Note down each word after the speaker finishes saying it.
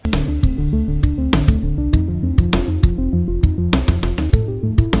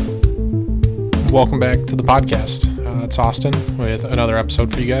welcome back to the podcast. It's Austin with another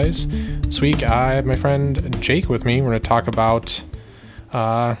episode for you guys. This week I have my friend Jake with me. We're going to talk about,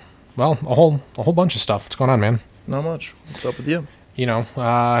 a whole bunch of stuff. What's going on, man? Not much. What's up with you?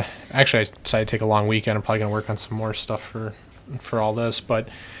 Actually I decided to take a long weekend. I'm probably going to work on some more stuff for all this, but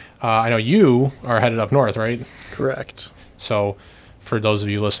I know you are headed up north, right? Correct. So for those of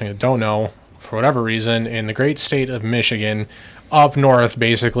you listening that don't know, for whatever reason, in the great state of Michigan, up north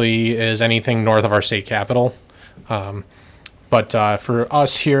basically is anything north of our state capital. But for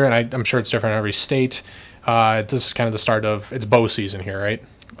us here, and I'm sure it's different in every state, this is kind of the start of, it's bow season here, right?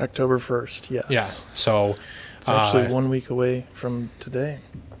 October 1st, yes. Yeah, so... It's actually 1 week away from today.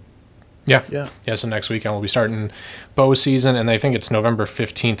 Yeah, so next weekend we'll be starting bow season, and I think it's November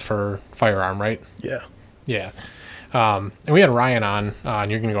 15th for firearm, right? Yeah. And we had Ryan on, and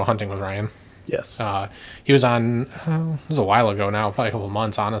you're going to go hunting with Ryan. Yes. He was on, it was a while ago now, probably a couple of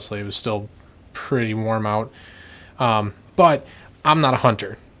months, honestly. It was still pretty warm out. But I'm not a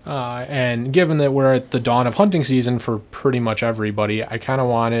hunter. And given that we're at the dawn of hunting season for pretty much everybody, I kind of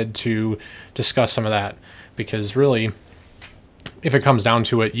wanted to discuss some of that. Because really, if it comes down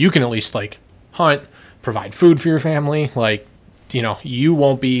to it, you can at least, hunt, provide food for your family. You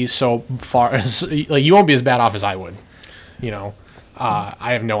won't be so far, you won't be as bad off as I would. I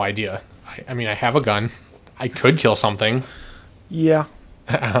have no idea. I mean, I have a gun. I could kill something. Yeah.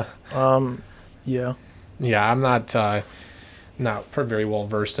 Yeah. Yeah, I'm not very well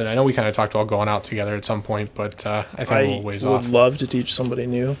versed in it. I know we kind of talked about going out together at some point, but I think we're a little ways off. I would love to teach somebody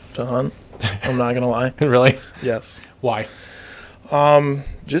new to hunt. I'm not going to lie. Really? Yes. Why?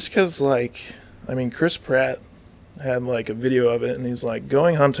 Just because, Chris Pratt had, a video of it, and he's like,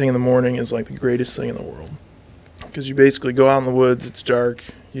 going hunting in the morning is, the greatest thing in the world. Because you basically go out in the woods, it's dark,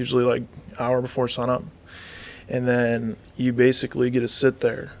 usually, hour before sunup, and then you basically get to sit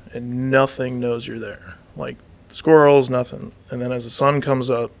there, and nothing knows you're there. Squirrels, nothing. And then as the sun comes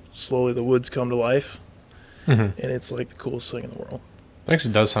up, slowly the woods come to life, and it's, the coolest thing in the world. It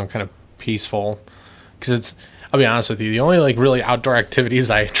actually does sound kind of peaceful, because I'll be honest with you, the only really outdoor activities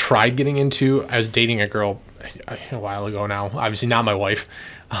I tried getting into, I was dating a girl a while ago now, obviously not my wife,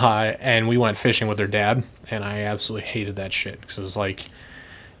 and we went fishing with her dad, and I absolutely hated that shit, because it was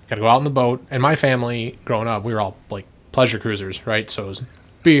gotta go out in the boat, and my family growing up, we were all pleasure cruisers, right? So it was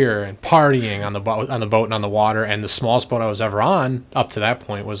beer and partying on the boat and on the water, and the smallest boat I was ever on up to that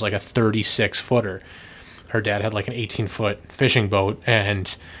point was a 36-footer. Her dad had an 18-foot fishing boat,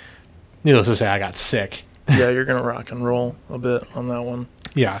 and needless to say, I got sick. Yeah, you're going to rock and roll a bit on that one.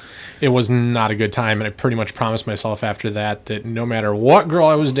 Yeah, it was not a good time, and I pretty much promised myself after that no matter what girl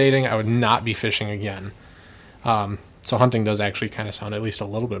I was dating, I would not be fishing again. So hunting does actually kind of sound at least a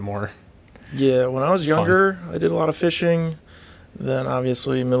little bit more Yeah, when I was younger, fun. I did a lot of fishing. Then,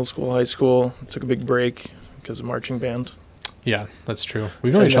 obviously, middle school, high school, took a big break because of marching band. Yeah, that's true.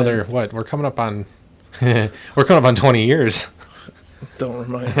 We've known each other, we're coming up on 20 years. Don't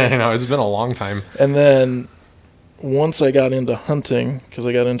remind me. I know, it's been a long time. And then once I got into hunting, because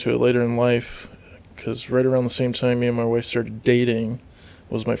I got into it later in life, because right around the same time me and my wife started dating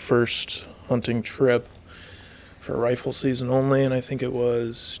was my first hunting trip for rifle season only, and I think it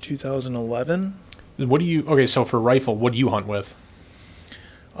was 2011. So for rifle, what do you hunt with?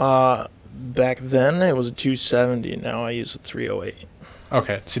 Back then it was a 270. Now I use a 308.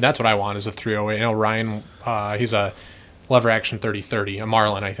 Okay, see, that's what I want is a 308. I know Ryan, he's a lever action 30-30, a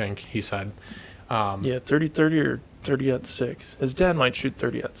Marlin, I think he said. Yeah, 30-30 or 30-06. His dad might shoot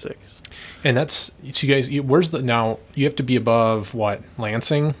 30-06. And that's, so you guys, now you have to be above what,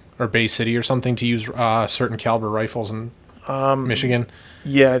 Lansing or Bay City or something to use certain caliber rifles in Michigan?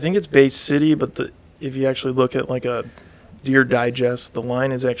 Yeah, I think it's Bay City, but if you actually look at a Deer Digest, the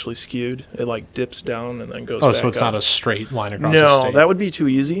line is actually skewed. It dips down and then goes back so it's up. not a straight line across the state. No, that would be too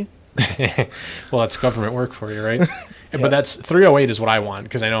easy. Well, that's government work for you, right? Yeah. But that's 308 is what I want,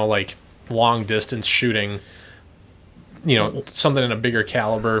 because I know long distance shooting, something in a bigger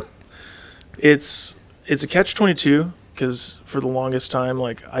caliber. It's a catch-22, because for the longest time,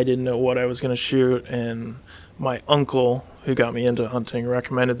 I didn't know what I was going to shoot, and my uncle, who got me into hunting,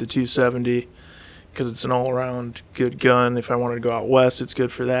 recommended the 270 because it's an all-around good gun. If I wanted to go out west, it's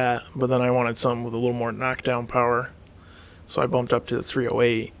good for that. But then I wanted something with a little more knockdown power, so I bumped up to the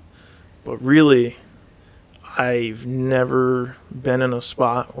 308. But really, I've never been in a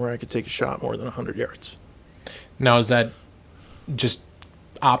spot where I could take a shot more than 100 yards. Now, is that just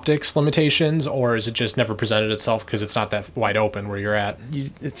optics limitations, or is it just never presented itself because it's not that wide open where you're at?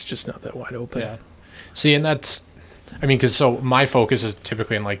 It's just not that wide open. Yeah. See, and that's, because so my focus is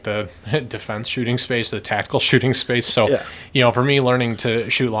typically in the defense shooting space, the tactical shooting space. So, yeah. For me, learning to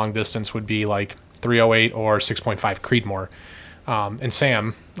shoot long distance would be 308 or 6.5 Creedmoor. And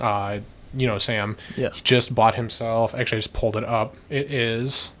Sam, Sam, Yeah. he just bought himself, actually I just pulled it up.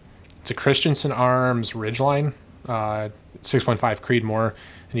 It's a Christensen Arms Ridgeline, 6.5 Creedmoor,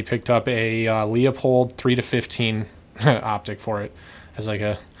 and he picked up a Leopold 3-15 optic for it as like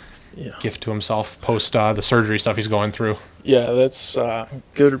a gift to himself post the surgery stuff he's going through. Yeah, that's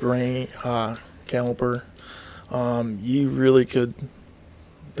good grain caliper. You really could,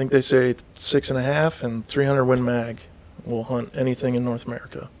 I think they say 6.5 and 300 Win Mag will hunt anything in North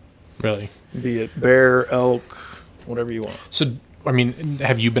America. Really? Be it bear, elk, whatever you want. So, I mean,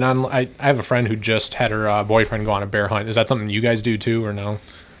 have you been on? I have a friend who just had her boyfriend go on a bear hunt. Is that something you guys do too, or no?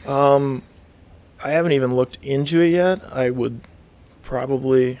 I haven't even looked into it yet. I would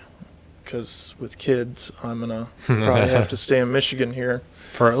probably, because with kids, I'm going to probably have to stay in Michigan here.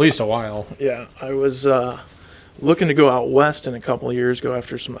 For at least a while. Yeah, I was looking to go out west in a couple of years, go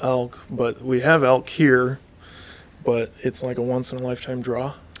after some elk, but we have elk here, but it's like a once-in-a-lifetime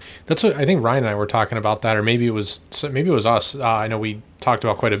draw. That's what I think Ryan and I were talking about that, or maybe it was us. I know we talked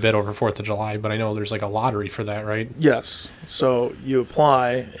about quite a bit over 4th of July, but I know there's like a lottery for that, right? Yes. So you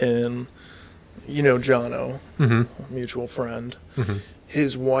apply, and Jono, a mutual friend,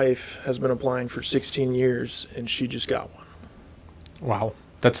 his wife has been applying for 16 years, and she just got one. Wow.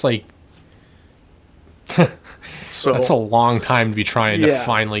 That's like... So that's a long time to be trying to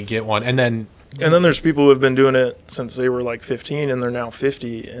finally get one. And then there's people who have been doing it since they were like 15 and they're now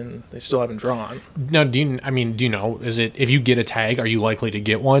 50 and they still haven't drawn. Now, do you know, is it, if you get a tag, are you likely to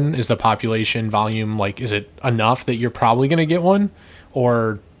get one? Is the population volume, like, is it enough that you're probably going to get one?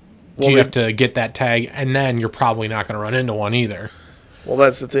 Or do you have to get that tag and then you're probably not going to run into one either? Well,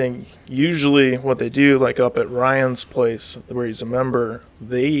 that's the thing. Usually what they do, like up at Ryan's place where he's a member,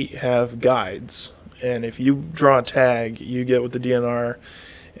 they have guides. And if you draw a tag, you get with the DNR,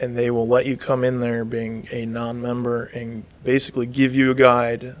 and they will let you come in there being a non-member and basically give you a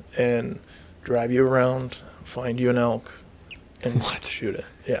guide and drive you around, find you an elk, and shoot it.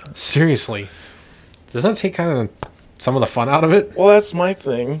 Yeah. Seriously? Does that take kind of some of the fun out of it? Well, that's my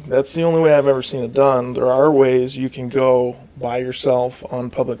thing. That's the only way I've ever seen it done. There are ways you can go by yourself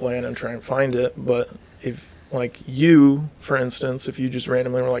on public land and try and find it, but if, like you, for instance, if you just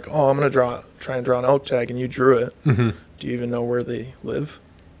randomly were like, oh, I'm going to try and draw an elk tag, and you drew it, do you even know where they live?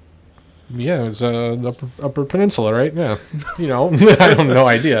 Yeah, it's the upper peninsula, right? Yeah. I have no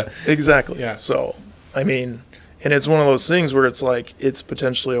idea. Exactly. Yeah. So, I mean, and it's one of those things where it's like, it's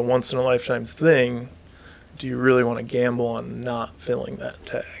potentially a once-in-a-lifetime thing. Do you really want to gamble on not filling that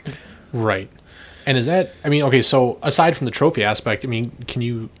tag? Right. And is that, okay, so aside from the trophy aspect, can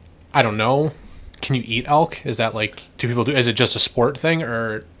you eat elk? Is that like, is it just a sport thing,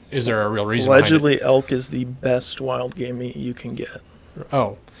 or is there a real reason Allegedly, behind it? elk is the best wild game meat you can get.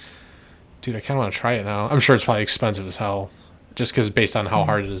 Oh. Dude, I kind of want to try it now. I'm sure it's probably expensive as hell, just because based on how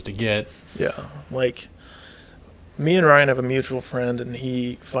hard it is to get. Yeah, like, me and Ryan have a mutual friend, and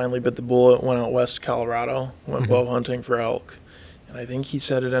he finally bit the bullet, went out west to Colorado, went bow hunting for elk. And I think he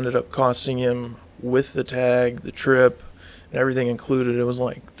said it ended up costing him, with the tag, the trip, and everything included, it was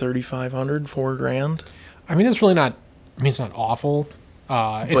like $3,500, $4,000. It's really not, it's not awful.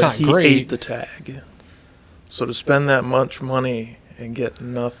 It's but not he great. ate the tag. So to spend that much money and get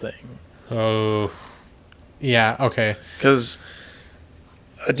nothing. Oh, yeah, okay. Because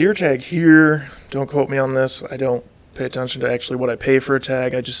a deer tag here, don't quote me on this, I don't pay attention to actually what I pay for a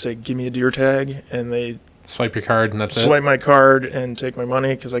tag. I just say, give me a deer tag, and they swipe your card and that's it? Swipe my card and take my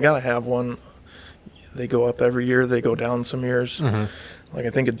money, because I got to have one. They go up every year. They go down some years. Like, I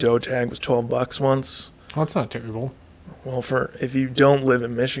think a doe tag was $12 once. Oh, that's not terrible. Well, if you don't live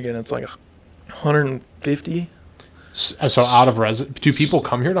in Michigan, it's like $150. So out of do people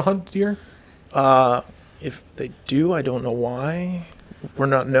come here to hunt deer? If they do, I don't know why. We're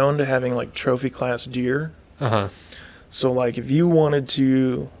not known to having like trophy class deer. So like, if you wanted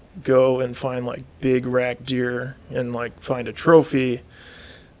to go and find like big rack deer and like find a trophy,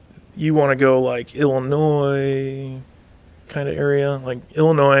 you want to go like Illinois kind of area, like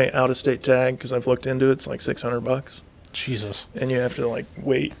Illinois out of state tag, because I've looked into it. It's like $600. Jesus. And you have to like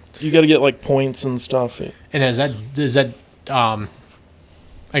wait. You got to get like points and stuff. And is that I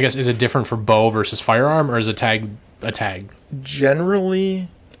guess, is it different for bow versus firearm, or is a tag a tag? Generally,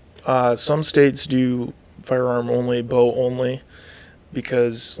 some states do firearm only, bow only,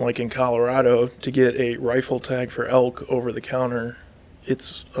 because like in Colorado, to get a rifle tag for elk over the counter,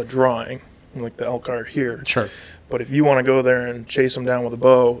 it's a drawing, like the elk are here. Sure. But if you want to go there and chase them down with a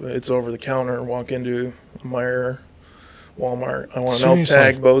bow, it's over the counter. Walk into a Meijer, Walmart, I want an elk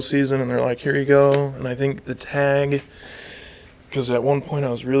tag, bow season, and they're like, here you go. And I think the tag, Because at one point I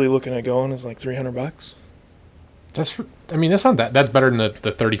was really looking at going is like $300. That's not that. That's better than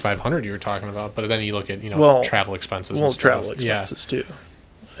the 3,500 you were talking about. But then you look at travel expenses. Well, and stuff. travel expenses too.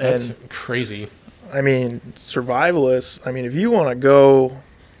 That's crazy. I mean, survivalists. I mean, if you want to go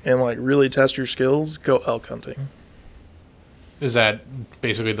and like really test your skills, go elk hunting. Is that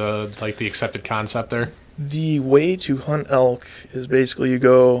basically the accepted concept there? The way to hunt elk is basically you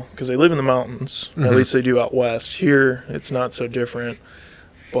go, because they live in the mountains, at least they do out west. Here, it's not so different,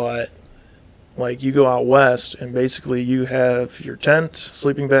 but like you go out west and basically you have your tent,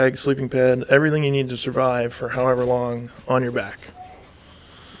 sleeping bag, sleeping pad, everything you need to survive for however long on your back.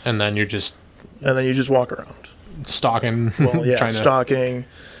 And then you just walk around. Stalking. Well, yeah, stalking,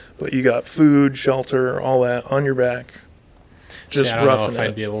 but you got food, shelter, all that on your back. Just I don't know if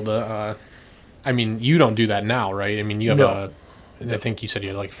I'd be able to. I mean, you don't do that now, right? I mean, you have I think you said you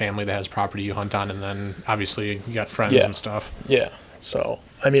had like family that has property you hunt on, and then obviously you got friends and stuff. Yeah. So,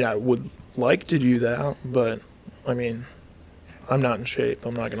 I mean, I would like to do that, but I mean, I'm not in shape.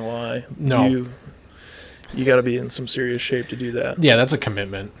 I'm not going to lie. No. You got to be in some serious shape to do that. Yeah, that's a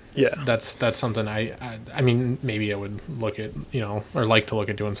commitment. Yeah. That's something I mean, maybe I would look at, or like to look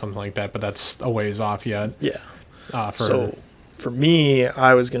at doing something like that, but that's a ways off yet. Yeah. For me,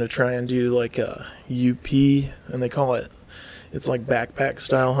 I was going to try and do like a UP, and they call it's like backpack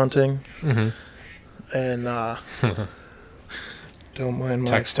style hunting. Mm-hmm. And don't mind my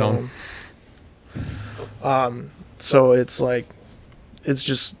text phone. So it's like, it's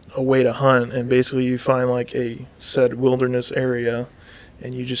just a way to hunt, and basically you find like a said wilderness area,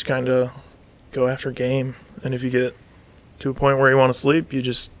 and you just kind of go after game. And if you get to a point where you want to sleep, you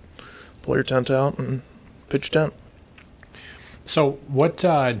just pull your tent out and pitch tent. So what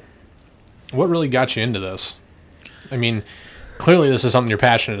really got you into this? I mean, clearly this is something you're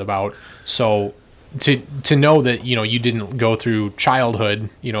passionate about. So to know that you didn't go through childhood,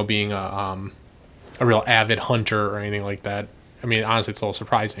 being a real avid hunter or anything like that. I mean, honestly, it's a little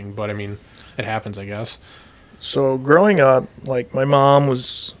surprising, but I mean, it happens, I guess. So growing up, like my mom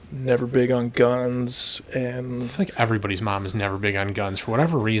was never big on guns, and I feel like everybody's mom is never big on guns for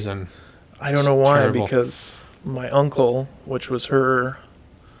whatever reason. I don't know why, terrible. because my uncle, which was her,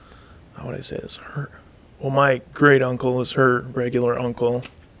 how would I say this? My great uncle is her regular uncle,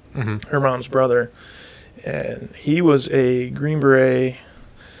 her mom's brother, and he was a Green Beret,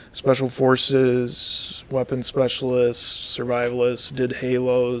 Special Forces, weapons specialist, survivalist, did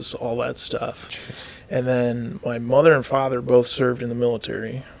halos, all that stuff. Jeez. And then my mother and father both served in the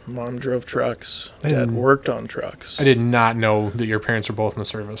military. Mom drove trucks. Dad worked on trucks. I did not know that your parents were both in the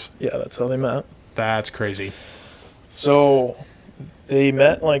service. Yeah, that's how they met. That's crazy. So they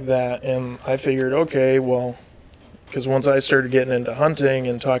met like that, and I figured, okay, well, because once I started getting into hunting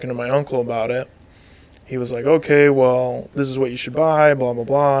and talking to my uncle about it, he was like, okay, well, this is what you should buy, blah, blah,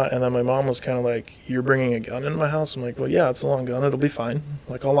 blah. And then my mom was kind of like, you're bringing a gun into my house? I'm like, well, yeah, it's a long gun. It'll be fine.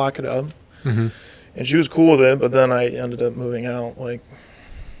 Like, I'll lock it up. Mm-hmm. And she was cool with it, but then I ended up moving out like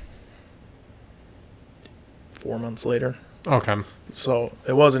 4 months later. Okay. So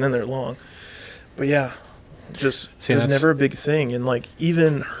it wasn't in there long. But yeah, it was never a big thing. And like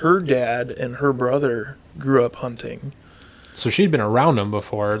even her dad and her brother grew up hunting. So she'd been around them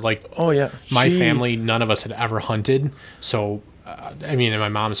before. Like, oh yeah, my family, none of us had ever hunted. So, I mean, and my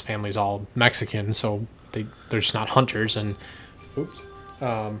mom's family's all Mexican, so they're just not hunters. And,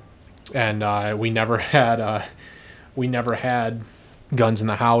 we never had guns in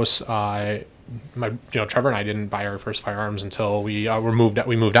the house. Trevor and I didn't buy our first firearms until we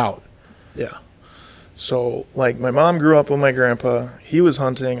moved out. Yeah. So, like, my mom grew up with my grandpa. He was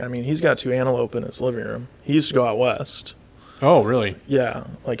hunting. I mean, he's got 2 antelope in his living room. He used to go out west. Oh, really? Yeah.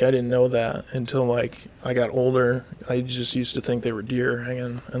 Like, I didn't know that until, like, I got older. I just used to think they were deer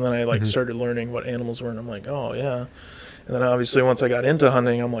hanging. And then I, started learning what animals were, and I'm like, oh, yeah. And then, obviously, once I got into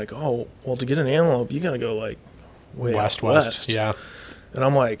hunting, I'm like, oh, well, to get an antelope, you got to go, like, way west. Yeah. And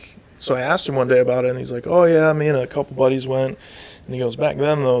I'm like, so I asked him one day about it, and he's like, oh, yeah, me and a couple buddies went. And he goes, back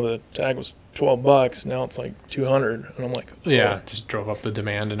then, though, the tag was $12. Now it's like $200. And I'm like, oh. Yeah, just drove up the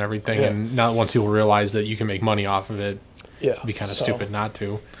demand and everything. Yeah. And not once people realize that you can make money off of it, it'd be kind of stupid not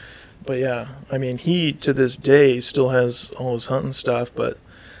to. But yeah, I mean, he to this day still has all his hunting stuff. But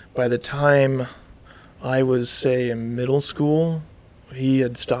by the time I was, say, in middle school, he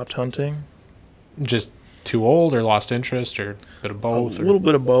had stopped hunting. Just too old or lost interest or a bit of both? A little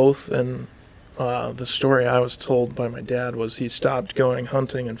bit of both. And the story I was told by my dad was he stopped going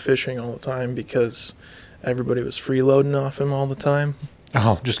hunting and fishing all the time because everybody was freeloading off him all the time.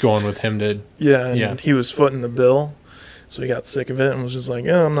 Oh, just going with him to... Yeah, and he was footing the bill. So he got sick of it and was just like,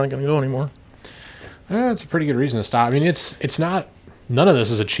 I'm not going to go anymore. It's a pretty good reason to stop. I mean, it's not. None of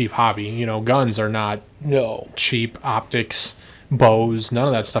this is a cheap hobby. You know, guns are not No. cheap. Optics, bows, none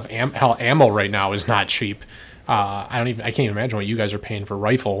of that stuff. Hell, ammo right now is not cheap. I can't even imagine what you guys are paying for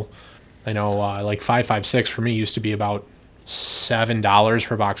rifle. I know, like 5.56 for me used to be about $7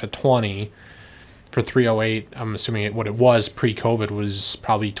 for a box of 20. For 308, I'm assuming what it was pre-COVID was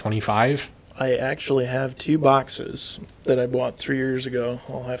probably 25. I actually have 2 boxes that I bought 3 years ago.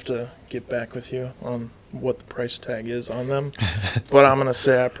 I'll have to get back with you on what the price tag is on them. But I'm going to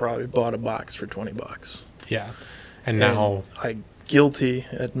say I probably bought a box for $20. Yeah. And now I guilty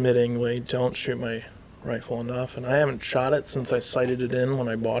admittingly don't shoot my rifle enough, and I haven't shot it since I sighted it in when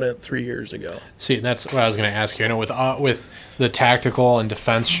I bought it 3 years ago. See, that's what I was going to ask you. I know with the tactical and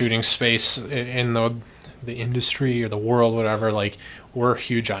defense shooting space in the industry or the world, whatever, like we're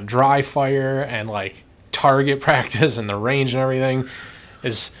huge on dry fire and like target practice and the range and everything.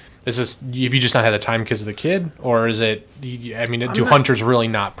 Is this, have you just not had the time because of the kid, or is it? I mean, do hunters really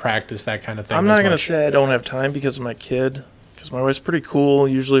not practice that kind of thing? I'm not going to say I don't have time because of my kid, because my wife's pretty cool.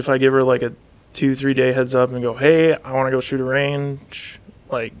 Usually, if I give her like a 2-3 day heads up and go, hey, I want to go shoot a range,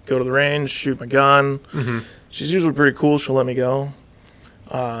 like go to the range, shoot my gun. Mm-hmm. She's usually pretty cool. She'll let me go.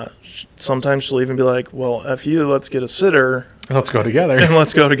 Sometimes she'll even be like, well, F you, let's get a sitter. Let's go together. And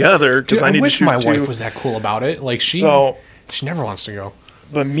let's go together. Dude, I wish my wife was that cool about it. Like she never wants to go.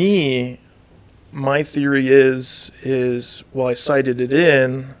 But my theory is, well, I sighted it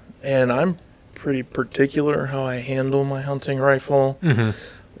in, and I'm pretty particular how I handle my hunting rifle. Mm-hmm.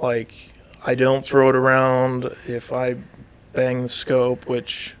 Like, I don't throw it around. If I bang the scope,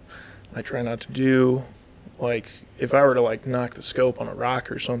 which I try not to do, like, if I were to, like, knock the scope on a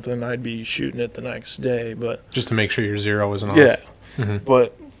rock or something, I'd be shooting it the next day, but... Just to make sure your zero isn't off. Yeah. Mm-hmm.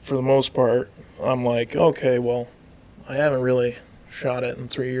 But for the most part, I'm like, okay, well, I haven't really shot it in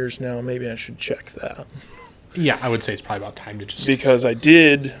 3 years now. Maybe I should check that. Yeah, I would say it's probably about time to just... Because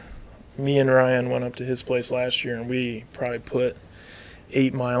me and Ryan went up to his place last year, and we probably put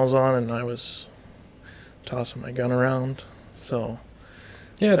 8 miles on, and I was tossing my gun around. So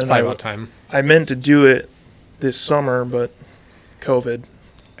yeah, it's probably about time. I meant to do it this summer, but COVID.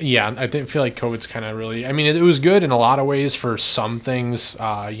 Yeah, feel like COVID's kind of really... I mean, it was good in a lot of ways for some things.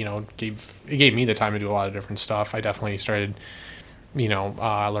 It gave me the time to do a lot of different stuff. I definitely started,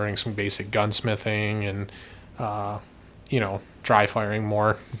 learning some basic gunsmithing and, dry firing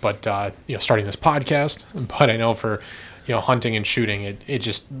more. But, starting this podcast. But I know for, hunting and shooting, it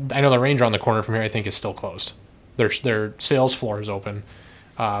just... I know the range around the corner from here, I think, is still closed. Their sales floor is open,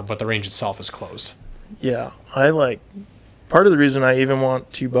 but the range itself is closed. Yeah, part of the reason I even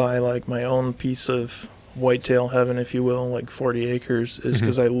want to buy like my own piece of whitetail heaven, if you will, like 40 acres, is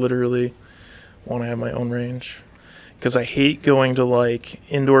because I literally want to have my own range. Because I hate going to like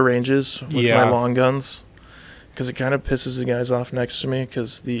indoor ranges with my long guns, because it kind of pisses the guys off next to me,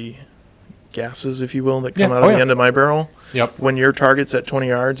 because the gases, if you will, that come out of the end of my barrel. Yep. When your target's at 20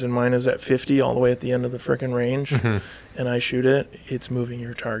 yards and mine is at 50 all the way at the end of the frickin' range, and I shoot it, it's moving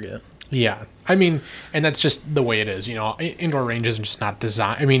your target. Yeah. I mean, and that's just the way it is. Indoor ranges are just not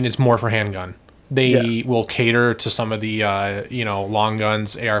designed. I mean, it's more for handgun. They will cater to some of the, long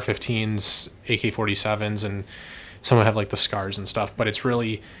guns, AR-15s, AK-47s, and some have like the SCARs and stuff. But it's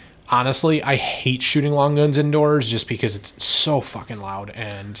really, honestly, I hate shooting long guns indoors just because it's so fucking loud,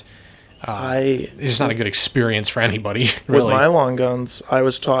 and it's just not a good experience for anybody, really. With my long guns, I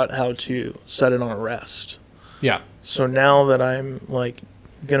was taught how to set it on a rest. Yeah. So now that I'm like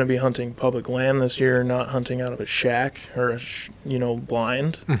going to be hunting public land this year, not hunting out of a shack or a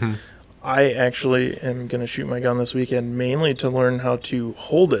blind, I actually am going to shoot my gun this weekend mainly to learn how to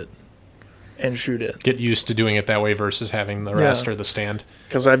hold it and shoot it. Get used to doing it that way versus having the rest or the stand.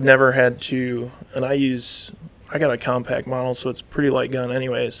 Because I've never had to, and I got a compact model, so it's a pretty light gun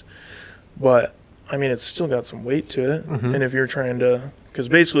anyways, but I mean, it's still got some weight to it. And if you're trying to, because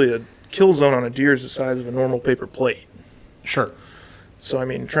basically a kill zone on a deer is the size of a normal paper plate. Sure. So, I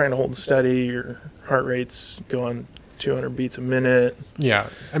mean, trying to hold steady, your heart rate's going 200 beats a minute. Yeah.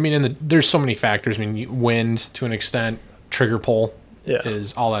 I mean, and there's so many factors. I mean, wind to an extent, trigger pull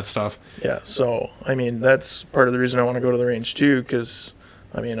is all that stuff. Yeah. So, I mean, that's part of the reason I want to go to the range, too, because,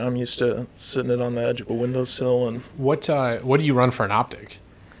 I mean, I'm used to sitting it on the edge of a windowsill. And what do you run for an optic?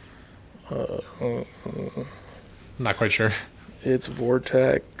 Not quite sure. It's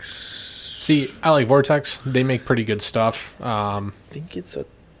Vortex. See, I like Vortex. They make pretty good stuff. I think it's a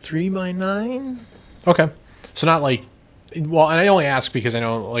 3x9. Okay. So not like... Well, and I only ask because I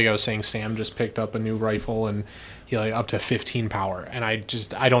know, like I was saying, Sam just picked up a new rifle and he up to 15 power. And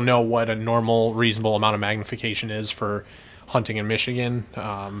I don't know what a normal, reasonable amount of magnification is for hunting in Michigan.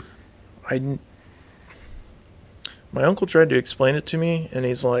 My uncle tried to explain it to me, and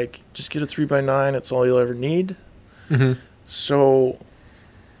he's like, just get a 3x9. It's all you'll ever need. Mm-hmm. So,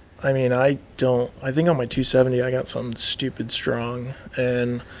 I mean, I think on my 270, I got something stupid strong.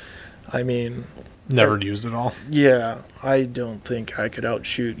 And, I mean, Never used it all. yeah, I don't think I could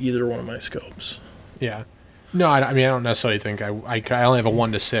outshoot either one of my scopes. Yeah. No, I mean, I don't necessarily think I only have a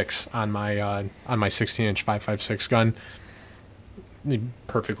 1-6 on my 16-inch 5.56 gun.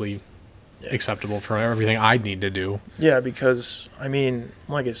 Perfectly acceptable for everything I'd need to do. Yeah, because, I mean,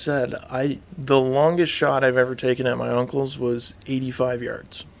 like I said, the longest shot I've ever taken at my uncle's was 85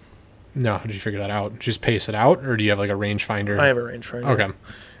 yards. No, how did you figure that out? Just pace it out, or do you have like a rangefinder? I have a rangefinder. Okay.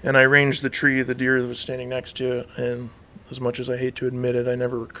 And I ranged the tree the deer was standing next to, and as much as I hate to admit it, I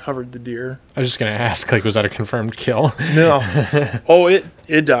never recovered the deer. I was just gonna ask, like, was that a confirmed kill? No. Oh,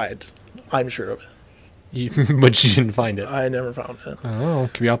 it died. I'm sure of it. But you didn't find it. I never found it. Oh,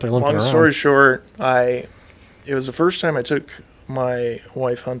 could be out there limping Long around. story short, it was the first time I took my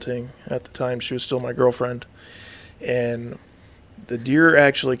wife hunting. At the time, she was still my girlfriend. And the deer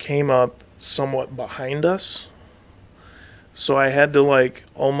actually came up somewhat behind us. So I had to, like,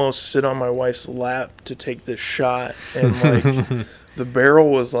 almost sit on my wife's lap to take this shot. And, like, the barrel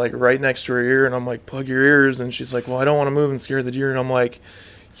was, like, right next to her ear. And I'm like, plug your ears. And she's like, well, I don't want to move and scare the deer. And I'm like,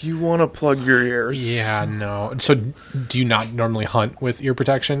 you want to plug your ears. Yeah, no. So do you not normally hunt with ear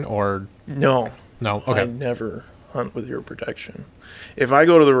protection, or? No. No? I Okay. never hunt with ear protection. If I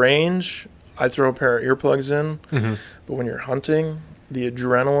go to the range, I throw a pair of earplugs in. Mm-hmm. But when you're hunting, the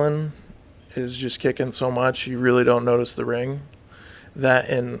adrenaline is just kicking so much, you really don't notice the ring. That,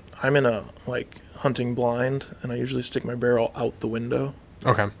 and I'm in a, like, hunting blind, and I usually stick my barrel out the window.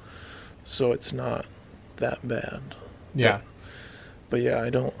 Okay. So it's not that bad. Yeah. But yeah, I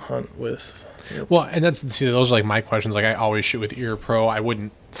don't hunt with Well, and those are like my questions. Like, I always shoot with Ear Pro. I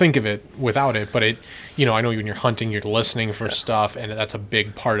wouldn't think of it without it, but I know when you're hunting, you're listening for stuff, and that's a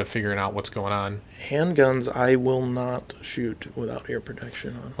big part of figuring out what's going on. handguns. I will not shoot without ear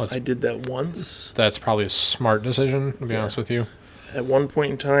protection on. Well, I did that once. That's probably a smart decision, to be honest with you. At one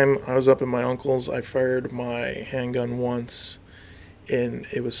point in time, I was up at my uncle's. I fired my handgun once, and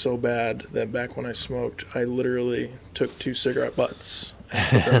it was so bad that back when I smoked, I literally took 2 cigarette butts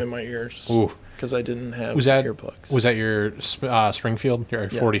and put them in my ears Ooh. because I didn't have Was that earplugs. Was that your Springfield, your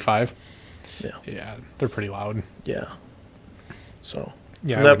Yeah. 45? Yeah. Yeah, they're pretty loud. Yeah. So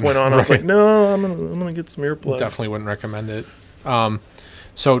Yeah, from I that wouldn't- point on, I was like, no, I'm gonna get some earplugs. Definitely wouldn't recommend it.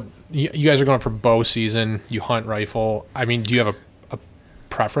 So you guys are going for bow season. You hunt rifle. I mean, do you have a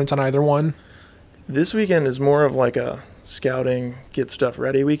preference on either one? This weekend is more of like a scouting, get stuff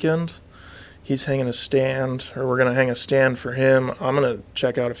ready weekend. He's hanging a stand, or we're gonna hang a stand for him. I'm gonna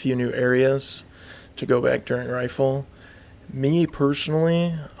check out a few new areas to go back during rifle. Me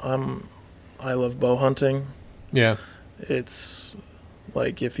personally, I love bow hunting. Yeah. It's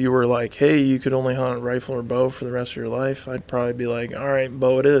like if you were like, hey, you could only hunt rifle or bow for the rest of your life, I'd probably be like, all right,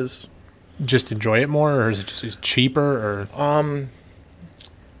 bow it is. Just enjoy it more, or is it just cheaper, or?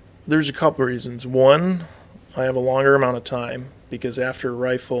 There's a couple reasons. One, I have a longer amount of time because after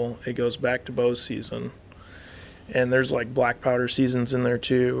rifle, it goes back to bow season. And there's like black powder seasons in there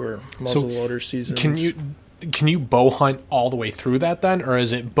too, or muzzle loader seasons. Can you bow hunt all the way through that then, or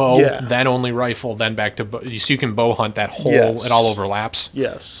is it bow Yeah. then only rifle then back to bow? So you can bow hunt that whole. Yes. It all overlaps.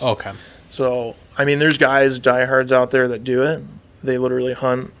 Yes. Okay. So, I mean, there's guys, diehards out there that do it. They literally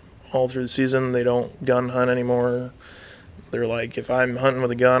hunt all through the season. They don't gun hunt anymore. They're like, if I'm hunting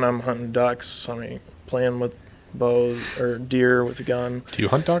with a gun, I'm hunting ducks. I mean, playing with bows or deer with a gun. Do you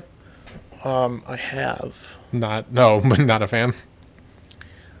hunt duck? I have. No, but not a fan.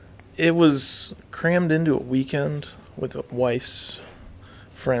 It was crammed into a weekend with a wife's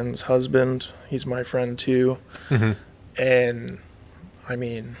friend's husband. He's my friend too. Mm-hmm. And, I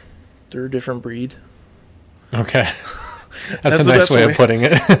mean, they're a different breed. Okay. That's That's a the nice best way way. of putting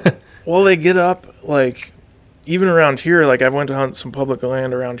it. Well, they get up, like, even around here, like, I went to hunt some public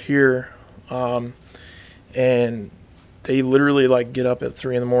land around here, and they literally, like, get up at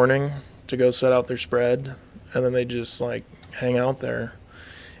 3 in the morning to go set out their spread, and then they just, like, hang out there.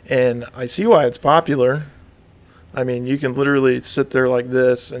 And I see why it's popular. I mean, you can literally sit there like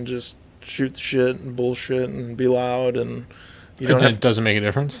this and just shoot the shit and bullshit and be loud, and you don't have It doesn't make a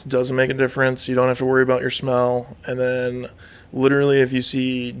difference. doesn't make a difference. You don't have to worry about your smell. And then literally if you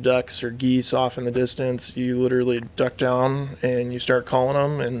see ducks or geese off in the distance, you literally duck down and you start calling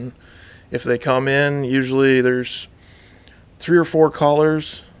them. And if they come in, usually there's 3 or 4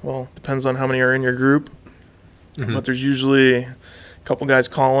 callers. Well, depends on how many are in your group. Mm-hmm. But there's usually a couple guys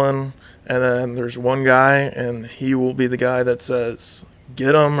calling, and then there's one guy, and he will be the guy that says,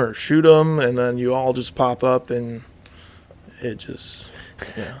 get them or shoot them. And then you all just pop up and it just,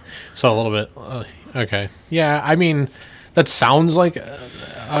 yeah. So a little bit. Okay. Yeah. I mean, that sounds like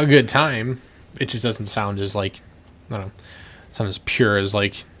a good time. It just doesn't sound as like, I don't know, sound as pure as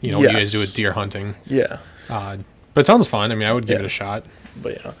like, you know, what you guys do with deer hunting. Yeah. But it sounds fun. I mean, I would give it a shot.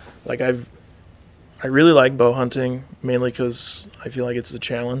 But yeah, like I really like bow hunting, mainly because I feel like it's a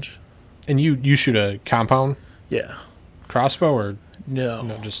challenge. And you shoot a compound Yeah. crossbow or No.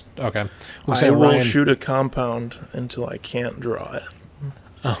 no? Just okay. I will shoot a compound until I can't draw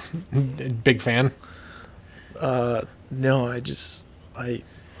it. Big fan. No, I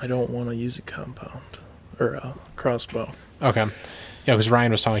don't want to use a compound or a crossbow. Okay. Yeah, because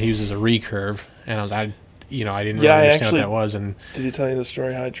Ryan was talking he uses a recurve, and I didn't really Yeah, I understand actually- what that was, and Did he tell you the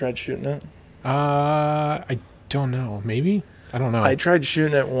story how I tried shooting it? I don't know. Maybe I don't know. I tried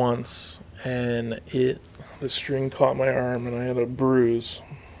shooting it once, and the string caught my arm, and I had a bruise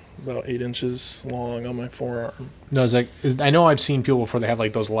about 8 inches long on my forearm. No, I know I've seen people before they have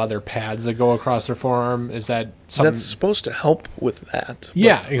like those leather pads that go across their forearm. Is that something? That's supposed to help with that. but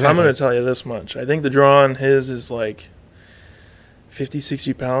Yeah, exactly. I'm going to tell you this much. I think the draw on his is like 50,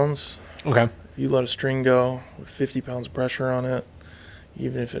 60 pounds. Okay. If you let a string go with 50 pounds of pressure on it,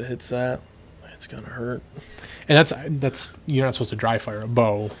 even if it hits that, it's going to hurt. And that's you're not supposed to dry fire a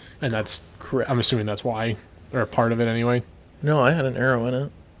bow, and that's Correct. I'm assuming that's why, or a part of it anyway. No, I had an arrow in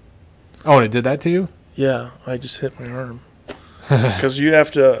it. Oh, and it did that to you? Yeah, I just hit my arm. Because you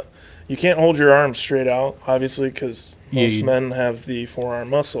can't hold your arm straight out, obviously, because most men have the forearm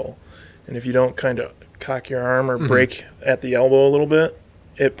muscle. And if you don't kind of cock your arm or break at the elbow a little bit,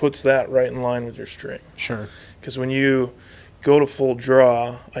 it puts that right in line with your string. Sure. Because when you go to full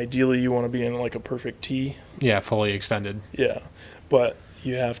draw, ideally you want to be in like a perfect T. Yeah, fully extended. Yeah, but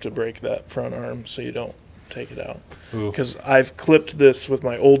you have to break that front arm so you don't take it out. Ooh. Because I've clipped this with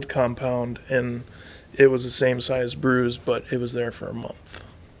my old compound, and it was the same size bruise, but it was there for a month.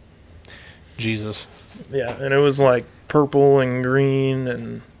 Jesus. Yeah, and it was like purple and green,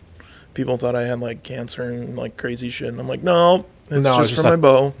 and people thought I had like cancer and like crazy shit. And I'm like, no, it's just for my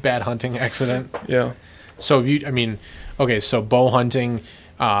bow. Bad hunting accident. Yeah. So so bow hunting.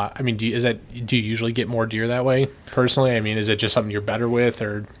 Do you usually get more deer that way? Personally, I mean, is it just something you're better with,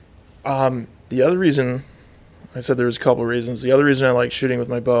 or? The other reason, I said there was a couple of reasons. The other reason I like shooting with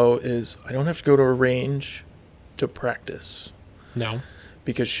my bow is I don't have to go to a range to practice. No.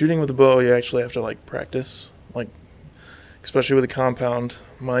 Because shooting with a bow, you actually have to like practice, like especially with a compound.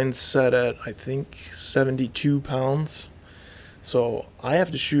 Mine's set at I think 72 pounds, so I have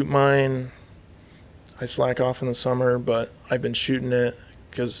to shoot mine. I slack off in the summer, but I've been shooting it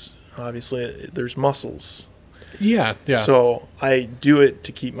because obviously there's muscles. Yeah, yeah. So I do it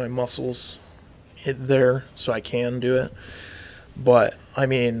to keep my muscles there so I can do it. But, I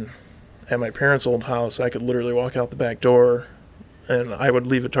mean, at my parents' old house, I could literally walk out the back door and I would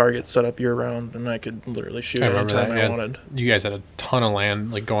leave a target set up year-round, and I could literally shoot anytime I wanted. You guys had a ton of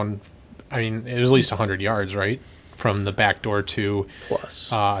land, like going, I mean, it was at least 100 yards, right? From the back door to Plus.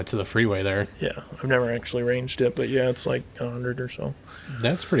 to the freeway there. Yeah, I've never actually ranged it, but yeah, it's like 100 or so.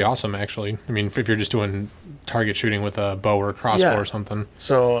 That's pretty awesome, actually. I mean, if you're just doing target shooting with a bow or a crossbow or something.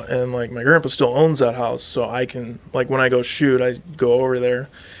 So, and like my grandpa still owns that house, so I can, like when I go shoot, I go over there,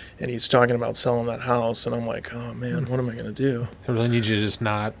 and he's talking about selling that house, and I'm like, oh man, what am I going to do? I really need you to just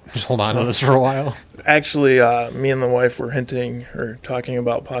hold on to this for a while. Actually, me and the wife were hinting or talking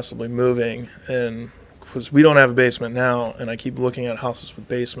about possibly moving, and because we don't have a basement now, and I keep looking at houses with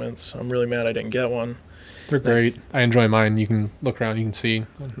basements. I'm really mad I didn't get one. They're great. I enjoy mine. You can look around, you can see.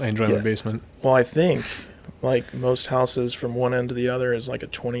 I enjoy my basement. Well, I think like most houses from one end to the other is like a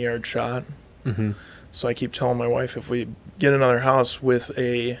 20-yard shot. Mm-hmm. So I keep telling my wife, if we get another house with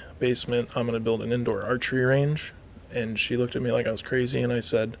a basement, I'm going to build an indoor archery range. And she looked at me like I was crazy, and I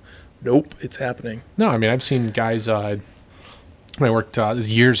said, nope, it's happening. No, I mean, I've seen guys, when I worked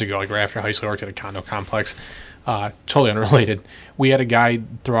years ago, like right after high school, I worked at a condo complex, totally unrelated. We had a guy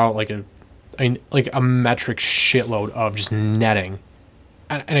throw out like a metric shitload of just netting.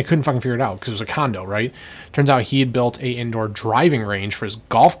 And I couldn't fucking figure it out because it was a condo, right? Turns out he had built a indoor driving range for his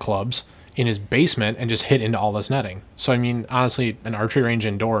golf clubs in his basement and just hit into all this netting. So, I mean, honestly, an archery range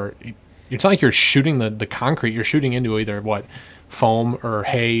indoor, it's not like you're shooting the concrete. You're shooting into either, foam or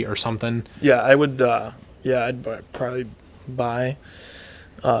hay or something. Yeah, I would, I'd probably buy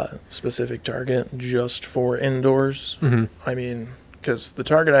a specific target just for indoors. Mm-hmm. I mean, because the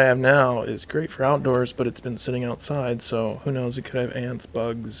target I have now is great for outdoors, but it's been sitting outside, so who knows, it could have ants,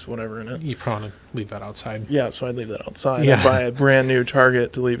 bugs, whatever in it. You probably leave that outside. Yeah, so I'd leave that outside. Yeah. I'd buy a brand new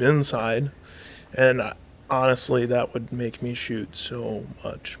target to leave inside, and honestly, that would make me shoot so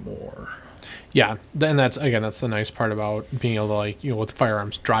much more. Yeah, and that's the nice part about being able to, like, with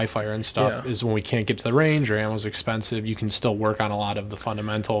firearms, dry fire and stuff, Yeah. is when we can't get to the range or ammo's expensive, you can still work on a lot of the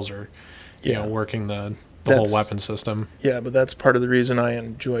fundamentals, or Yeah. working the whole That's- weapon system. Yeah, but that's part of the reason I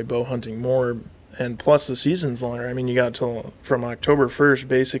enjoy bow hunting more. And plus, the season's longer. I mean, you got till from October 1st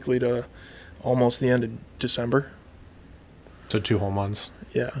basically to almost the end of December. So 2 whole months.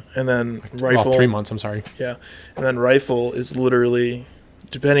 Yeah, and then rifle. Well, 3 months. I'm sorry. Yeah, and then rifle is literally,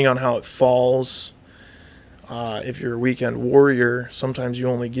 depending on how it falls. If you're a weekend warrior, sometimes you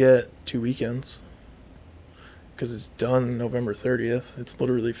only get 2 weekends because it's done November 30th. It's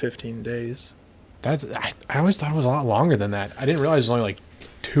literally 15 days. I always thought it was a lot longer than that. I didn't realize it was only like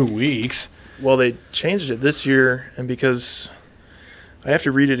 2 weeks. Well, they changed it this year, and because I have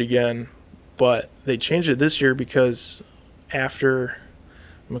to read it again, but they changed it this year because after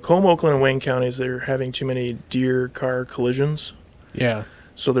Macomb, Oakland, and Wayne counties, they're having too many deer car collisions. Yeah.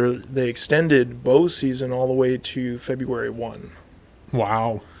 So they extended bow season all the way to February 1.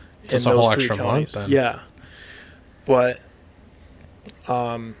 Wow. So in it's a whole those 3 extra month counties. then. Yeah. But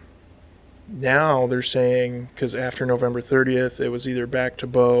now they're saying, because after November 30th, it was either back to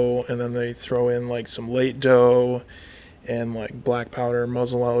bow, and then they throw in like some late doe and like black powder,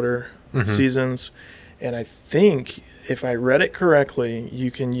 muzzleloader seasons. And I think, if I read it correctly, you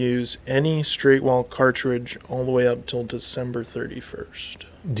can use any straight wall cartridge all the way up till December 31st.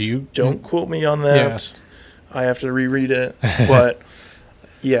 Do you? Don't quote me on that. Yes. I have to reread it. But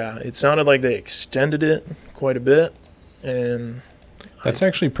yeah, it sounded like they extended it quite a bit. And That's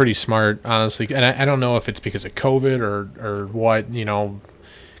actually pretty smart, honestly. And I don't know if it's because of COVID or what,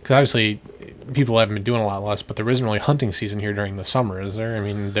 because obviously people haven't been doing a lot less, but there isn't really hunting season here during the summer, is there? I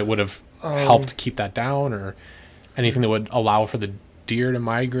mean, that would have helped keep that down, or anything that would allow for the deer to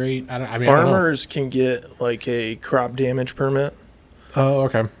migrate. I don't know. farmers can get like a crop damage permit, Oh,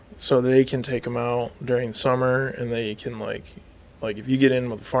 okay. so they can take them out during the summer, and they can like if you get in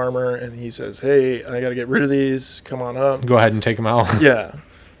with a farmer and he says, "Hey, I got to get rid of these. Come on up." Go ahead and take them out. Yeah,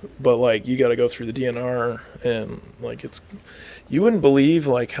 but like you got to go through the DNR, and like you wouldn't believe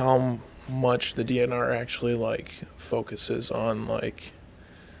like how much the DNR actually like focuses on like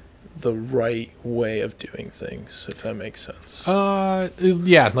the right way of doing things, if that makes sense.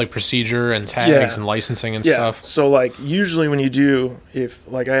 Yeah, like procedure and tags Yeah. and licensing and Yeah. stuff. So like usually when you do, if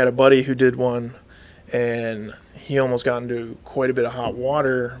like I had a buddy who did one, and he almost got into quite a bit of hot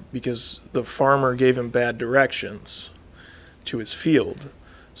water because the farmer gave him bad directions to his field.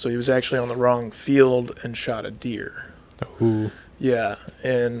 So he was actually on the wrong field and shot a deer. Ooh. Yeah,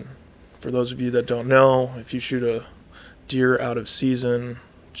 and for those of you that don't know, if you shoot a deer out of season,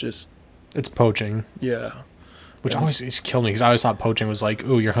 just It's poaching, yeah. which Yeah. always used to kill me, because I always thought poaching was like,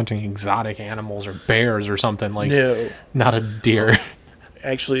 ooh, you're hunting exotic animals or bears or something, like No. not a deer.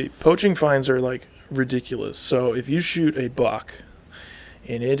 Actually, poaching fines are like ridiculous. So if you shoot a buck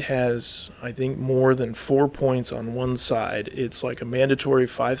and it has, I think, more than 4 points on one side, it's like a mandatory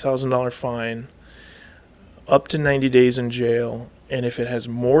 $5,000 fine, up to 90 days in jail. And if it has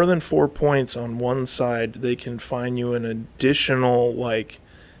more than 4 points on one side, they can fine you an additional like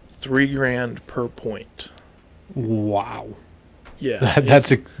 $3,000 per point. Wow. Yeah,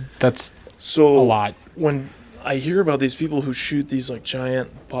 That's so a lot. When I hear about these people who shoot these like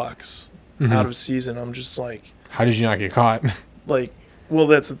giant bucks Mhm. out of season, I'm just like, How did you not get caught? well,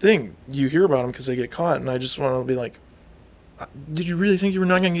 that's the thing. You hear about them because they get caught, and I just want to be like, did you really think you were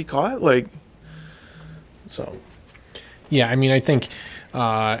not going to get caught? Like, so Yeah, I mean, I think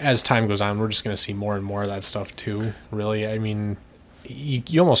as time goes on, we're just going to see more and more of that stuff too, really. I mean,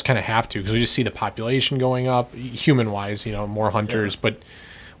 you almost kind of have to, because we just see the population going up, human-wise, more hunters. But,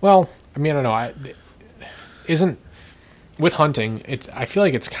 well, I mean, I don't know. With hunting, I feel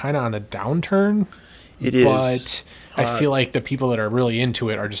like it's kind of on the downturn. It is. But I feel like the people that are really into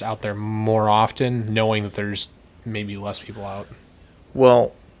it are just out there more often, knowing that there's maybe less people out.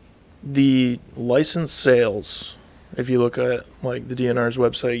 Well, the license sales, if you look at like the DNR's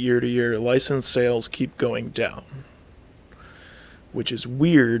website year to year, license sales keep going down, which is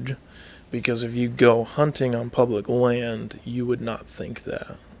weird because if you go hunting on public land, you would not think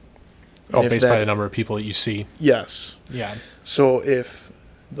that. And if Based by the number of people that you see. Yes. Yeah. So if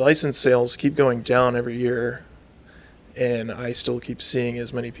license sales keep going down every year, and I still keep seeing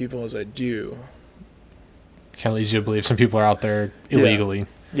as many people as I do, Kind of leads you to believe some people are out there illegally.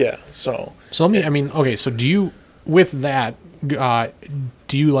 yeah. So So let me, I mean, okay, so do you, with that,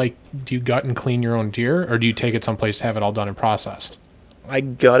 do you gut and clean your own deer, or do you take it someplace to have it all done and processed? I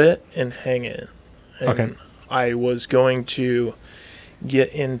gut it and hang it. And Okay. I was going to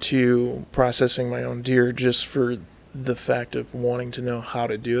get into processing my own deer just for the fact of wanting to know how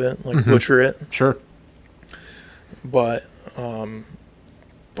to do it, like butcher it. Sure. But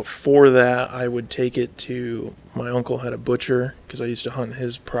before that, I would take it to my uncle had a butcher because I used to hunt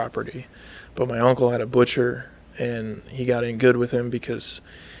his property. But my uncle had a butcher, and he got in good with him because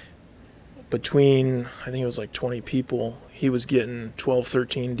between, I think it was like 20 people, he was getting 12,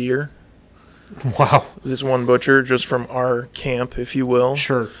 13 deer. Wow. This one butcher just from our camp, if you will.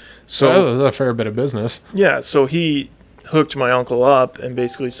 Sure. So that was a fair bit of business. yeah, so he hooked my uncle up and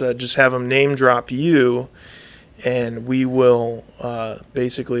basically said, just have him name drop you, and we will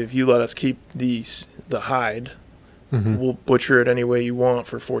basically, if you let us keep the hide, we'll butcher it any way you want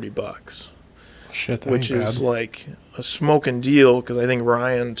for $40. Shit, that Which ain't is bad. like a smoking deal because I think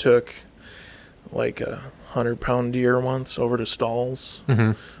Ryan took like a 100-pound deer once over to Stalls,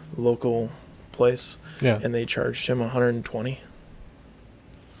 local place, Yeah. and they charged him 120.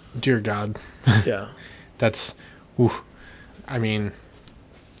 Dear God. Yeah. That's, ooh. I mean,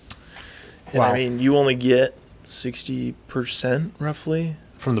 And wow. I mean, you only get 60% roughly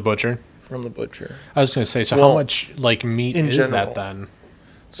From the butcher. from the butcher. I was going to say, so Well, how much like meat in is general. that then?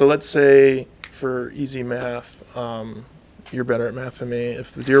 So let's say for easy math, you're better at math than me.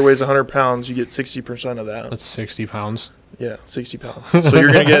 If the deer weighs 100 pounds, you get 60% of that. That's 60 pounds. Yeah, 60 pounds. So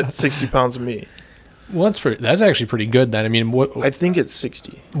you're going to get 60 pounds of meat. Well, that's actually pretty good then. I mean, I think it's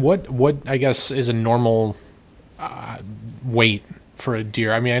 60. what I guess is a normal weight for a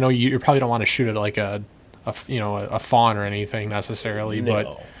deer? I mean, I know you probably don't want to shoot at like a fawn or anything necessarily,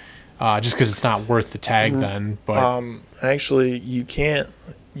 No. but just because it's not worth the tag then. But Actually, you can't.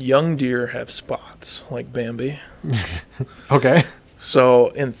 Young deer have spots like Bambi. okay, So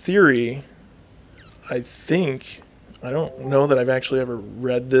in theory, I think, I don't know that I've actually ever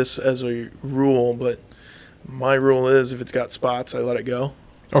read this as a rule, but my rule is if it's got spots, I let it go.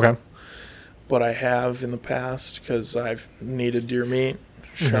 okay, But I have in the past because I've needed deer meat,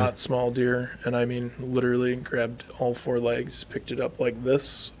 shot small deer, and I mean literally grabbed all four legs, picked it up like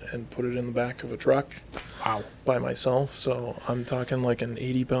this, and put it in the back of a truck wow, by myself. So I'm talking like an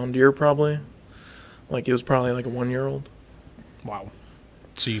 80-pound deer probably. Like it was probably like a 1-year-old. wow.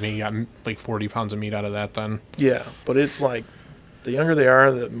 So you maybe got like 40 pounds of meat out of that then? Yeah, but it's like the younger they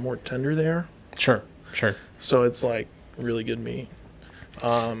are, the more tender they are. Sure. So it's like really good meat.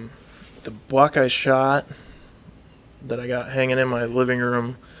 The buck I shot that I got hanging in my living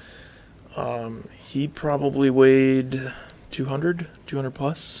room, he probably weighed 200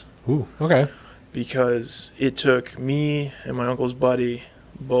 plus, Ooh, okay. because it took me and my uncle's buddy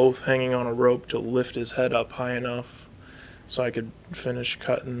both hanging on a rope to lift his head up high enough so I could finish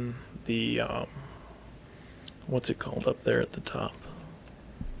cutting the, what's it called up there at the top?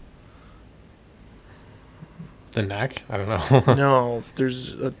 The neck? I don't know. No,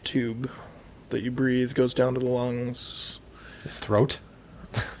 there's a tube that you breathe, goes down to the lungs. The throat?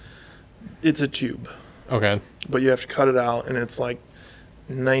 It's a tube, Okay. but you have to cut it out, and it's like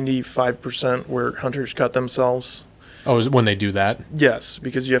 95% where hunters cut themselves. Oh, is it when they do that? Yes,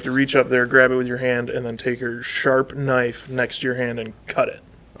 because you have to reach up there, grab it with your hand, and then take your sharp knife next to your hand and cut it.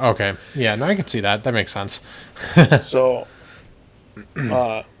 Okay. Yeah, no, I can see that. That makes sense. So,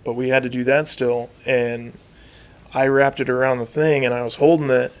 but we had to do that still, and I wrapped it around the thing, and I was holding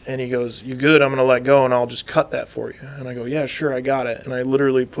it, and he goes, "You good? I'm going to let go, and I'll just cut that for you." And I go, "Yeah, sure, I got it." And I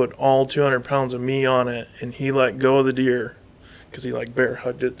literally put all 200 pounds of me on it, and he let go of the deer, because he like bear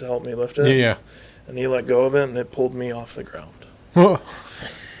hugged it to help me lift it. Yeah. And he let go of it, and it pulled me off the ground.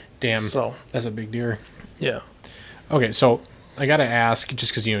 Damn. So, That's a big deer. yeah. Okay, so I gotta ask,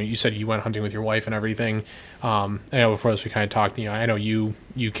 just because you said you went hunting with your wife and everything. I know before this we kind of talked. I know you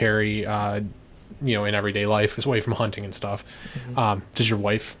carry, in everyday life away from hunting and stuff. Does your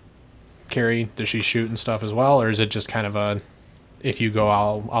wife carry? Does she shoot and stuff as well, or is it just kind of a, if you go,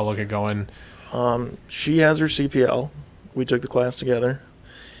 I'll look at going? She has her CPL. We took the class together.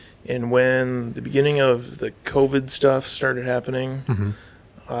 And when the beginning of the COVID stuff started happening,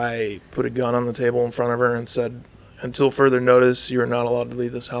 I put a gun on the table in front of her and said, "Until further notice, you are not allowed to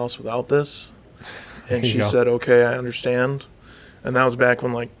leave this house without this." And There you she go. said, "Okay, I understand." And that was back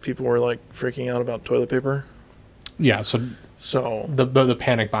when like people were like freaking out about toilet paper. Yeah. So So the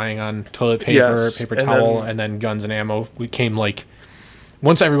panic buying on toilet paper, Yes, paper and towel, then- and then guns and ammo. We came like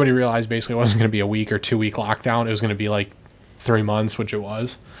once everybody realized basically it wasn't going to be a week or 2 week lockdown. It was going to be like 3 months, which it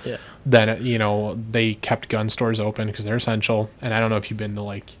was. yeah, Then they kept gun stores open because they're essential. And I don't know if you've been to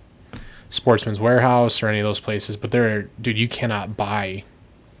like Sportsman's Warehouse or any of those places, but dude, you cannot buy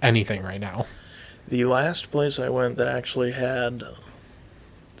anything right now. the last place I went that actually had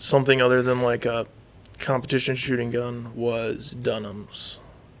something other than like a competition shooting gun was Dunham's.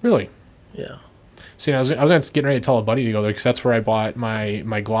 Really? Yeah. See, I was getting ready to tell a buddy to go there because that's where I bought my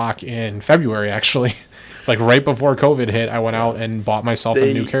Glock in February, actually. Like right before COVID hit, I went out and bought myself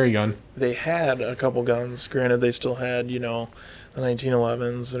a new carry gun. They had a couple guns. Granted, they still had, the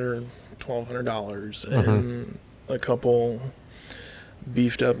 1911s that are $1,200 and a couple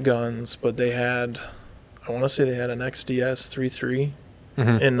beefed up guns. But they had, I want to say they had an XDS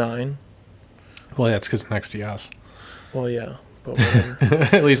 3.3 in 9. Well, yeah, it's because it's an XDS. Well, yeah, but whatever.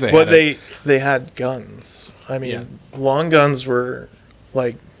 At least they but had they had guns. I mean, long guns were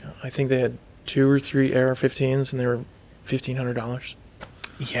like, I think they had 2 or 3 AR-15s, and they were $1,500.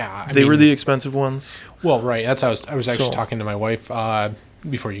 Yeah, they were the expensive ones. Well, right. That's how I was actually talking to my wife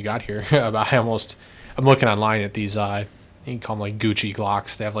before you got here about. I'm looking online at these. You can call them like Gucci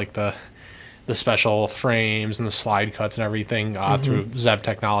Glocks. They have like the special frames and the slide cuts and everything through Zev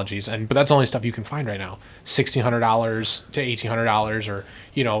Technologies, but that's the only stuff you can find right now. $1,600 to $1,800,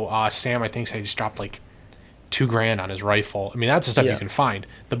 or Sam I think said he just dropped like $2,000 on his rifle. I mean, that's the stuff you can find.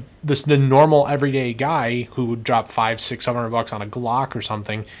 The normal everyday guy who would drop $500-$600 on a Glock or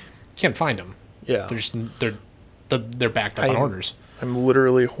something, you can't find them. Yeah, they're backed up on orders. I'm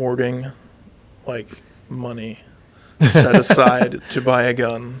literally hoarding like money set aside to buy a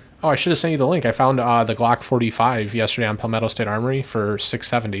gun. Oh, I should have sent you the link. I found the Glock 45 yesterday on Palmetto State Armory for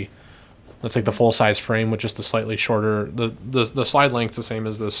 $670. That's like the full size frame with just the slightly shorter. The slide length's the same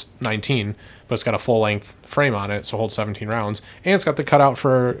as this 19, but it's got a full length frame on it, so it holds 17 rounds, and it's got the cutout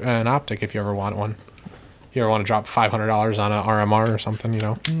for an optic if you ever want one. You ever want to drop $500 on a RMR or something,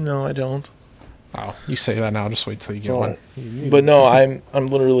 No, I don't. Oh, you say that now. Just wait till you get one. But no, I'm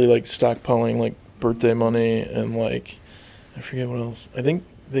literally like stockpiling like birthday money and like I forget what else. I think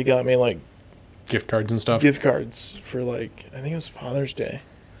they got me like gift cards and stuff. Gift cards for like I think it was Father's Day.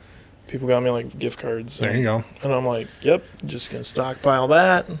 People got me like gift cards. There you go. And I'm like, yep, just gonna stockpile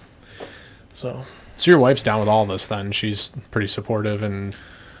that. So your wife's down with all this then? She's pretty supportive and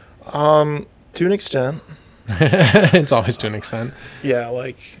to an extent. It's always to an extent. Yeah,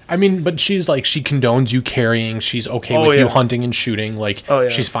 like I mean, but she's like she condones you carrying. She's okay with you hunting and shooting. Like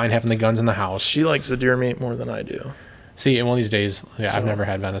she's fine having the guns in the house. She likes the deer meat more than I do. See, in one of these days, I've never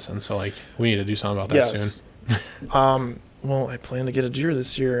had venison, so like we need to do something about that soon. Well, I plan to get a deer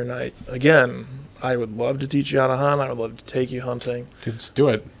this year, and I would love to teach you how to hunt. I would love to take you hunting. Dude, let's do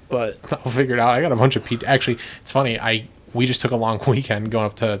it. But I'll figure it out. I got a bunch of PT. Actually, it's funny. We just took a long weekend going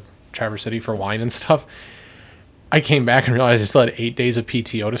up to Traverse City for wine and stuff. I came back and realized I still had 8 days of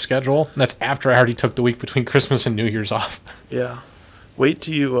PTO to schedule. And that's after I already took the week between Christmas and New Year's off. Yeah. Wait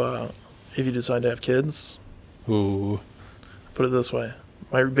till you, if you decide to have kids. Ooh. Put it this way.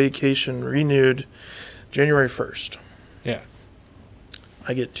 My vacation renewed January 1st. Yeah.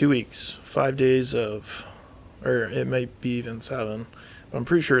 I get 2 weeks, 5 days of, or it might be even 7. But I'm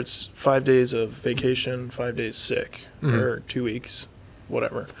pretty sure it's 5 days of vacation, 5 days sick, or 2 weeks,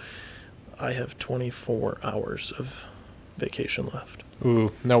 whatever. I have 24 hours of vacation left.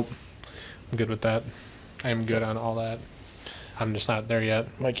 Ooh, nope. I'm good with that. I am good on all that. I'm just not there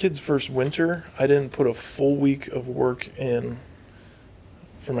yet. My kid's first winter, I didn't put a full week of work in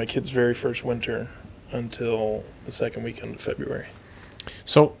for my kid's very first winter until the second weekend of February.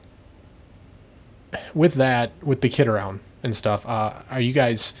 So, with that, with the kid around and stuff, are you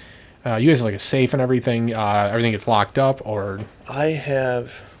guys have like a safe and everything? Everything gets locked up, or? I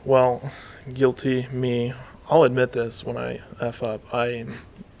have, guilty me. I'll admit this when I F up. I'm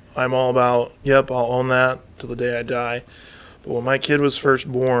all about, I'll own that till the day I die. But when my kid was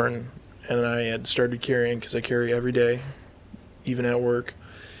first born and I had started carrying, because I carry every day, even at work,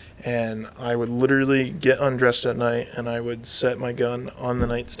 and I would literally get undressed at night and I would set my gun on the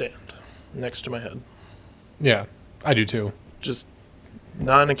nightstand next to my head. Yeah, I do too. Just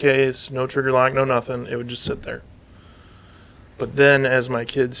not in a case, no trigger lock, no nothing. It would just sit there. But then as my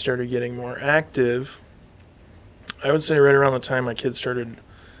kids started getting more active, I would say right around the time my kids started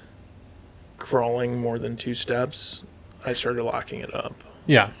crawling more than 2 steps, I started locking it up.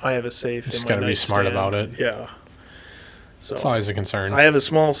 Yeah. I have a safe in my nightstand. Just got to be smart about it. Yeah. So it's always a concern. I have a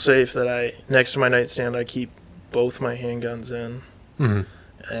small safe that next to my nightstand, I keep both my handguns in.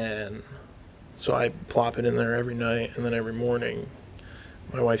 Mm-hmm. And so I plop it in there every night, and then every morning.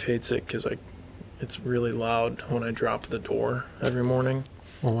 My wife hates it because it's really loud when I drop the door every morning.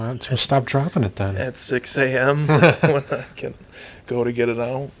 Well, so stop dropping it then. At 6 a.m. when I can go to get it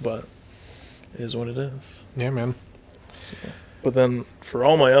out, but it is what it is. Yeah, man. But then for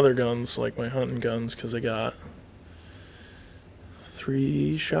all my other guns, like my hunting guns, because I got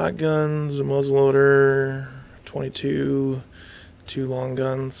 3 shotguns, a muzzleloader, 22, 2 long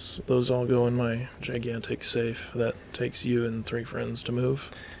guns. Those all go in my gigantic safe that takes you and 3 friends to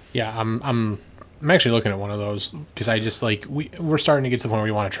move. Yeah, I'm I'm actually looking at one of those because I just like we're starting to get to the point where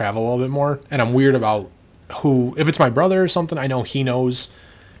we want to travel a little bit more, and I'm weird about who. If it's my brother or something, I know he knows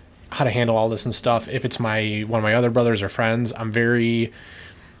how to handle all this and stuff. If it's one of my other brothers or friends, I'm very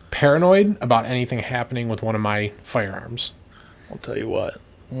paranoid about anything happening with one of my firearms. I'll tell you what.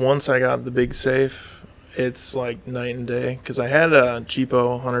 Once I got the big safe, it's like night and day. Because I had a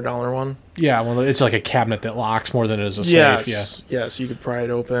cheapo $100 one. Yeah, well, it's like a cabinet that locks more than it is a safe. Yes, you could pry it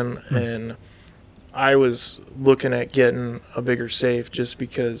open. And I was looking at getting a bigger safe just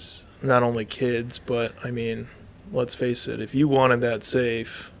because not only kids, but I mean, let's face it, if you wanted that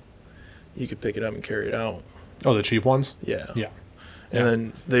safe, you could pick it up and carry it out. Oh, the cheap ones? Yeah. Yeah. And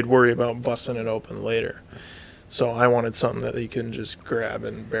then they'd worry about busting it open later. So I wanted something that you can just grab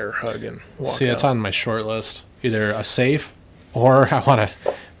and bear hug and walk See, that's out. on my short list. Either a safe or I want to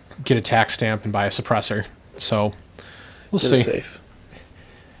get a tax stamp and buy a suppressor. So we'll Get see. a safe.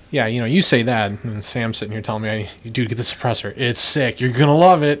 Yeah, you say that, and Sam's sitting here telling me, dude, get the suppressor. It's sick. You're going to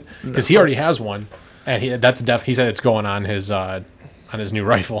love it. Because he already has one. And he said it's going on his new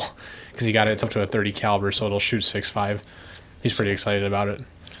rifle. Because he got it. It's up to a 30 caliber, so it'll shoot 6.5. He's pretty excited about it.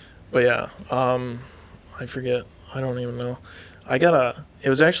 But yeah, I forget. I don't even know. It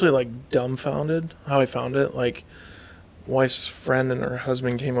was actually like dumbfounded how I found it. Like, wife's friend and her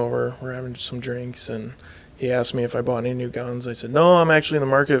husband came over. We're having some drinks, and he asked me if I bought any new guns. I said, no, I'm actually in the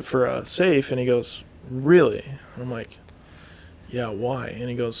market for a safe. And he goes, really? And I'm like, yeah, why? And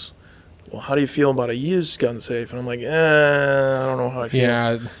he goes, well, how do you feel about a used gun safe? And I'm like, I don't know how I feel.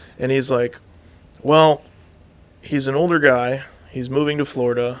 Yeah. And he's like, well, he's an older guy. He's moving to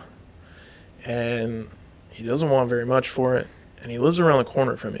Florida, and he doesn't want very much for it, and he lives around the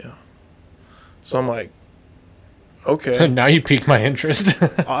corner from you. So I'm like, okay. Now you piqued my interest.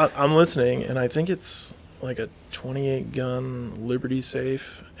 I'm listening, and I think it's like a 28 gun Liberty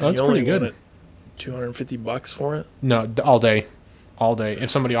safe. And That's pretty good. Wanted $250 for it. No, all day. If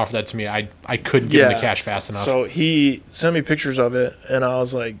somebody offered that to me, I couldn't give him the cash fast enough. So he sent me pictures of it, and I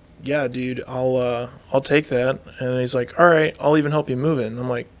was like, yeah, dude, I'll take that. And he's like, all right, I'll even help you move it. And I'm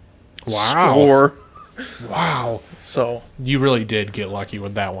like, wow. Score. Wow. So you really did get lucky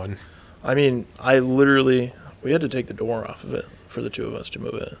with that one. I mean, we had to take the door off of it for the two of us to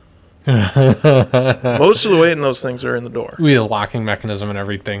move it. Most of the weight in those things are in the door. We had a locking mechanism and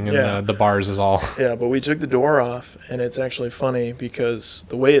everything, and the bars is all. Yeah, but we took the door off, and it's actually funny because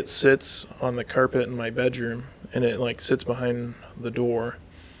the way it sits on the carpet in my bedroom, and it like sits behind the door.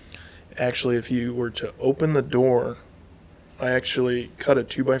 Actually, if you were to open the door, I actually cut a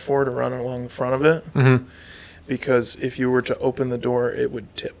 2x4 to run along the front of it. Mm-hmm. Because if you were to open the door, it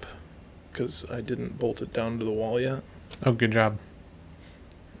would tip. Because I didn't bolt it down to the wall yet. Oh, good job.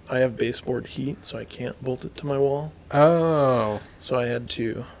 I have baseboard heat, so I can't bolt it to my wall. Oh. So I had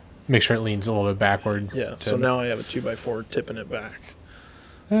to... Make sure it leans a little bit backward. Yeah, so now I have a 2x4 tipping it back.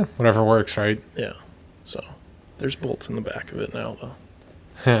 Whatever works, right? Yeah, so there's bolts in the back of it now,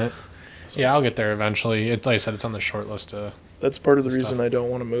 though. Yeah, I'll get there eventually. Like I said, it's on the short list. That's part of the reason I don't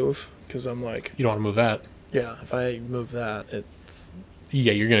want to move, because I'm like... You don't want to move that? Yeah, if I move that, it's...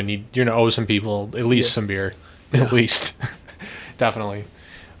 Yeah, you're gonna owe some people at least some beer. Yeah. At least. Definitely.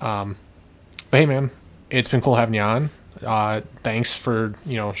 But hey, man, it's been cool having you on. Thanks for,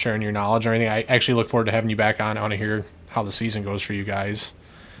 sharing your knowledge and everything. I actually look forward to having you back on. I want to hear how the season goes for you guys.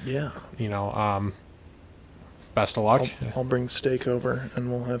 Yeah. Best of luck. I'll bring steak over, and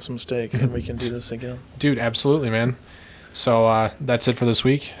we'll have some steak, and we can do this again. Dude, absolutely, man. So that's it for this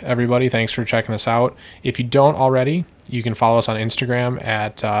week, everybody. Thanks for checking us out. If you don't already, you can follow us on Instagram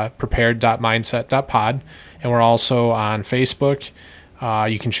at prepared.mindset.pod, and we're also on Facebook.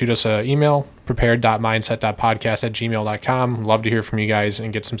 You can shoot us an email, prepared.mindset.podcast@gmail.com. Love to hear from you guys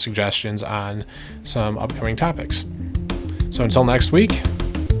and get some suggestions on some upcoming topics. So until next week,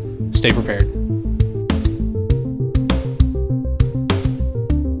 stay prepared.